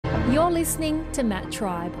You're listening to Matt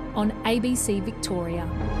Tribe on ABC Victoria.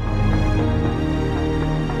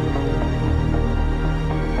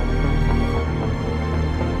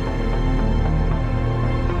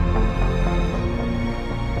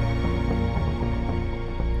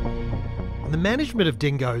 The management of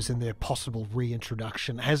dingoes and their possible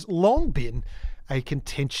reintroduction has long been a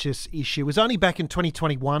contentious issue. It was only back in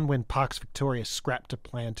 2021 when Parks Victoria scrapped a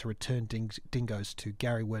plan to return dingoes to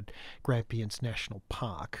Garrywood Grampians National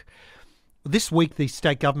Park. This week, the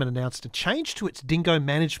state government announced a change to its dingo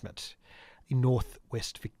management in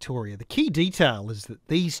northwest Victoria. The key detail is that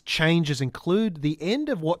these changes include the end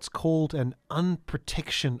of what's called an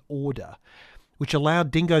Unprotection Order, which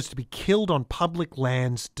allowed dingoes to be killed on public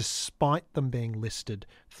lands despite them being listed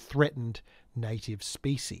threatened native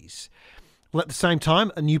species. Well, at the same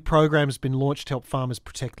time, a new program has been launched to help farmers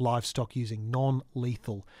protect livestock using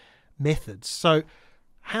non-lethal methods. So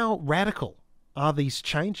how radical are these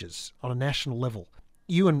changes on a national level?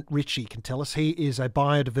 Euan Ritchie can tell us. He is a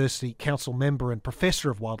Biodiversity Council member and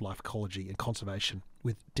Professor of Wildlife Ecology and Conservation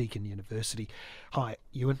with Deakin University. Hi,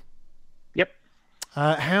 Euan. Yep.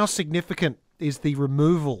 How significant is the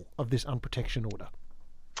removal of this Unprotection Order?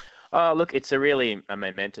 Look, it's a really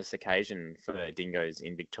momentous occasion for dingoes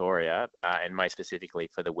in Victoria, and most specifically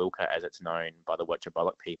for the Wilka, as it's known by the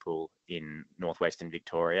Watchabollock people in northwestern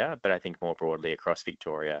Victoria, but I think more broadly across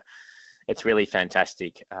Victoria. It's really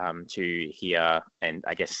fantastic to hear and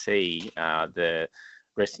I guess see the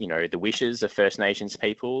wishes of First Nations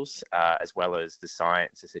peoples, as well as the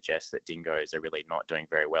science to suggest that dingoes are really not doing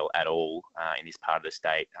very well at all in this part of the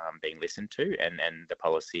state being listened to, and the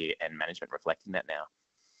policy and management reflecting that now.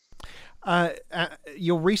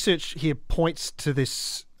 Your research here points to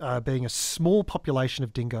this being a small population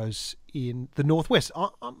of dingoes in the northwest.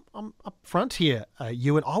 I'm up front here,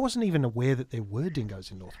 Euan. I wasn't even aware that there were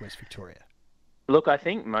dingoes in northwest Victoria. Look, I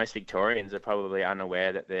think most Victorians are probably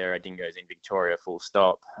unaware that there are dingoes in Victoria, full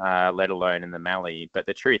stop, let alone in the Mallee. But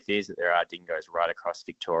the truth is that there are dingoes right across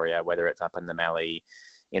Victoria, whether it's up in the Mallee,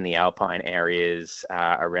 in the alpine areas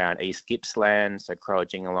around East Gippsland, so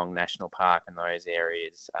Croajingolong National Park and those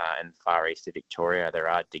areas, and far east of Victoria. There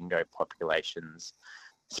are dingo populations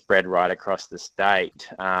spread right across the state,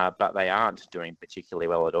 but they aren't doing particularly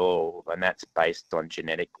well at all. And that's based on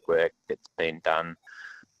genetic work that's been done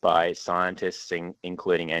by scientists,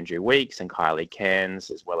 including Andrew Weeks and Kylie Cairns,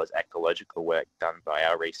 as well as ecological work done by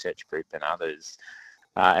our research group and others.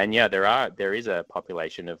 There is a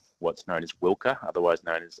population of what's known as Wilka, otherwise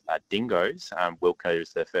known as dingoes. Wilka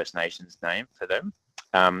is the First Nations name for them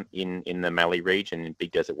in the Mallee region in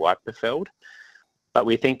Big Desert Whitefeld. But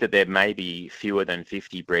we think that there may be fewer than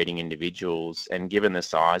 50 breeding individuals, and given the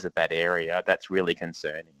size of that area, that's really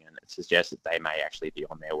concerning, and it suggests that they may actually be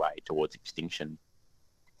on their way towards extinction.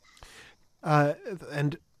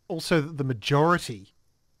 And also the majority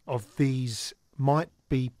of these might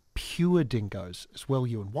be pure dingoes as well,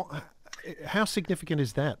 Euan. How significant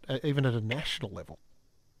is that, even at a national level?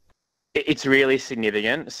 It's really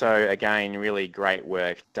significant. So again, really great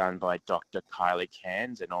work done by Dr. Kylie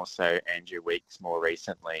Cairns and also Andrew Weeks more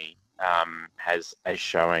recently has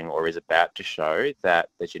showing or is about to show that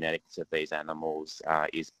the genetics of these animals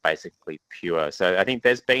is basically pure. So I think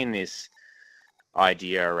there's been this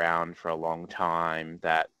idea around for a long time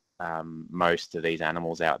that most of these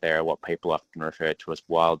animals out there are what people often refer to as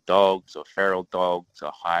wild dogs or feral dogs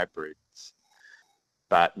or hybrids.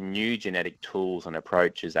 But new genetic tools and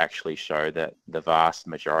approaches actually show that the vast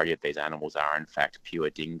majority of these animals are in fact pure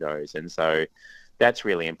dingoes. And so that's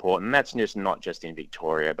really important. That's just not just in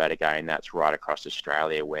Victoria, but again, that's right across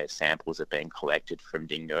Australia where samples are being collected from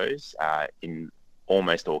dingoes. In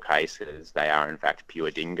almost all cases, they are in fact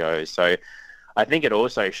pure dingoes. So I think it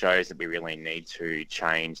also shows that we really need to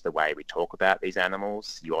change the way we talk about these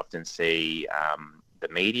animals. You often see the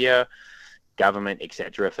media, government,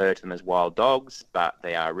 etc., refer to them as wild dogs, but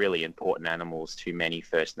they are really important animals to many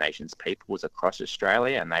First Nations peoples across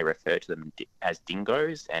Australia, and they refer to them as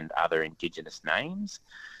dingoes and other Indigenous names.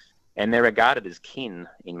 And they're regarded as kin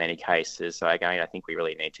in many cases. So again, I think we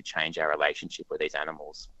really need to change our relationship with these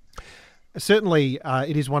animals. Certainly,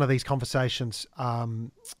 it is one of these conversations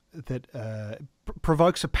that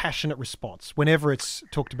provokes a passionate response whenever it's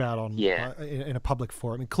talked about on in a public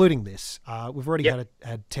forum, including this. We've already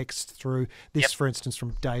had text through this, for instance,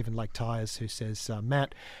 from Dave in Lake Tyers, who says,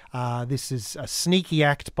 Matt, this is a sneaky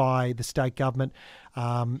act by the state government,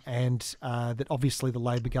 and that obviously the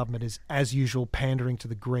Labor government is, as usual, pandering to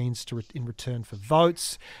the Greens in return for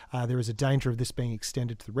votes. There is a danger of this being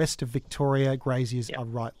extended to the rest of Victoria. Graziers are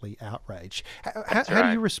rightly outraged. How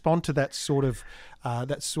do you respond to that sort of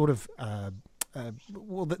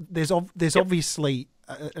there's obviously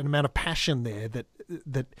an amount of passion there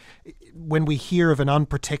that when we hear of an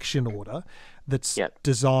unprotection order that's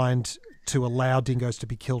designed to allow dingoes to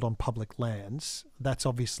be killed on public lands, that's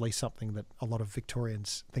obviously something that a lot of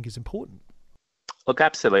Victorians think is important. Look,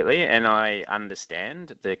 absolutely, and I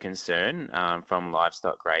understand the concern from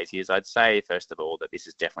livestock graziers. I'd say, first of all, that this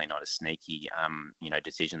is definitely not a sneaky,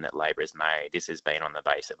 decision that Labor has made. This has been on the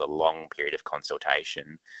base of a long period of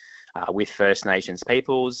consultation with First Nations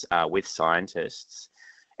peoples, with scientists.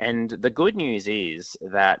 And the good news is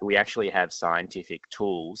that we actually have scientific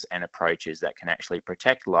tools and approaches that can actually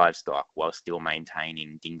protect livestock while still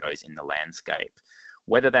maintaining dingoes in the landscape.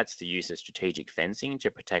 Whether that's the use of strategic fencing to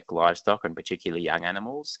protect livestock and particularly young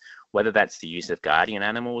animals, whether that's the use of guardian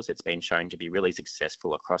animals, it's been shown to be really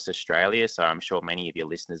successful across Australia. So I'm sure many of your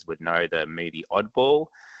listeners would know the movie Oddball.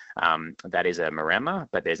 That is a Maremma,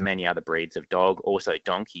 but there's many other breeds of dog. Also,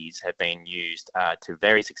 donkeys have been used to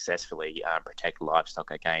very successfully protect livestock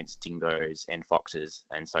against dingoes and foxes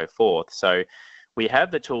and so forth. So we have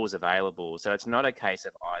the tools available. So it's not a case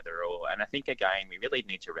of either or. And I think, again, we really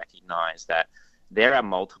need to recognise that there are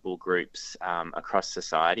multiple groups across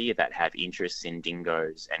society that have interests in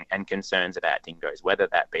dingoes and concerns about dingoes, whether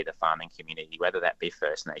that be the farming community, whether that be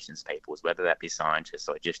First Nations peoples, whether that be scientists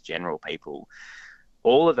or just general people.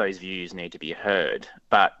 All of those views need to be heard.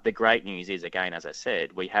 But the great news is, again, as I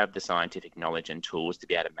said, we have the scientific knowledge and tools to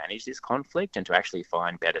be able to manage this conflict and to actually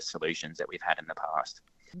find better solutions that we've had in the past.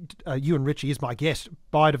 Euan Ritchie is my guest,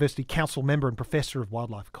 Biodiversity Council member and Professor of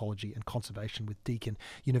Wildlife Ecology and Conservation with Deakin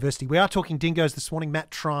University. We are talking dingoes this morning.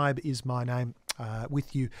 Matt Tribe is my name,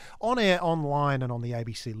 with you on air, online and on the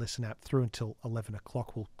ABC Listen app through until 11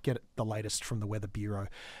 o'clock. We'll get the latest from the Weather Bureau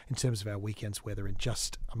in terms of our weekend's weather in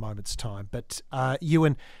just a moment's time. But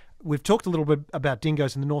Euan, we've talked a little bit about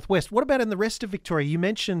dingoes in the northwest. What about in the rest of Victoria? You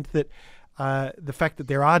mentioned that the fact that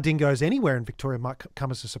there are dingoes anywhere in Victoria might come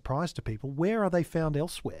as a surprise to people. Where are they found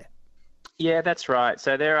elsewhere? Yeah, that's right.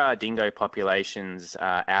 So there are dingo populations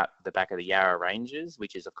out the back of the Yarra Ranges,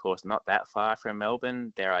 which is, of course, not that far from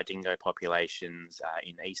Melbourne. There are dingo populations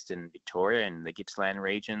in eastern Victoria in the Gippsland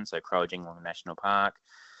region, so Croajingwong National Park.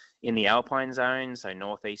 In the Alpine Zone, so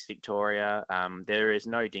northeast Victoria, there is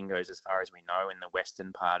no dingoes as far as we know in the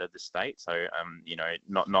western part of the state. So,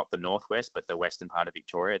 not the northwest, but the western part of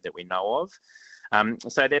Victoria that we know of.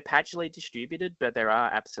 So they're patchily distributed, but there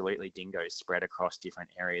are absolutely dingoes spread across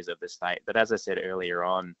different areas of the state. But as I said earlier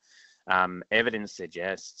on, evidence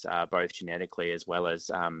suggests both genetically as well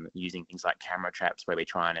as using things like camera traps where we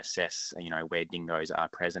try and assess, where dingoes are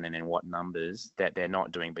present and in what numbers, that they're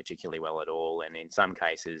not doing particularly well at all. And in some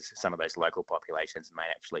cases, some of those local populations may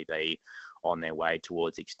actually be on their way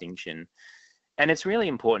towards extinction. And it's really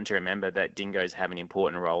important to remember that dingoes have an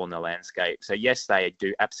important role in the landscape. So yes, they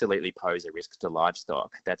do absolutely pose a risk to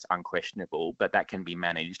livestock. That's unquestionable, but that can be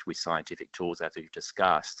managed with scientific tools as we've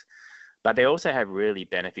discussed. But they also have really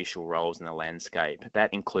beneficial roles in the landscape.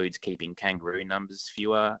 That includes keeping kangaroo numbers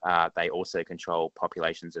fewer. They also control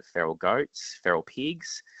populations of feral goats, feral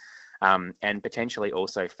pigs, and potentially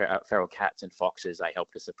also feral cats and foxes. They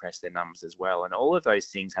help to suppress their numbers as well. And all of those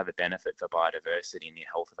things have a benefit for biodiversity and the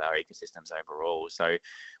health of our ecosystems overall. So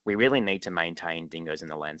we really need to maintain dingoes in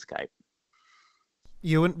the landscape.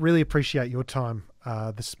 Euan, really appreciate your time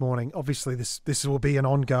this morning. Obviously, this will be an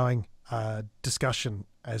ongoing discussion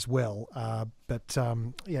as well. But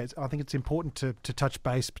I think it's important to touch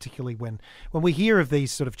base, particularly when we hear of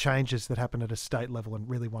these sort of changes that happen at a state level, and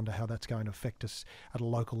really wonder how that's going to affect us at a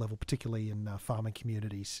local level, particularly in farming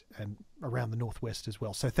communities and around the northwest as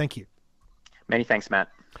well. So thank you. Many thanks, Matt.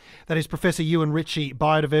 That is Professor Euan Ritchie,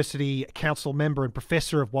 Biodiversity Council member and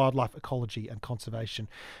Professor of Wildlife Ecology and Conservation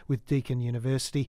with Deakin University.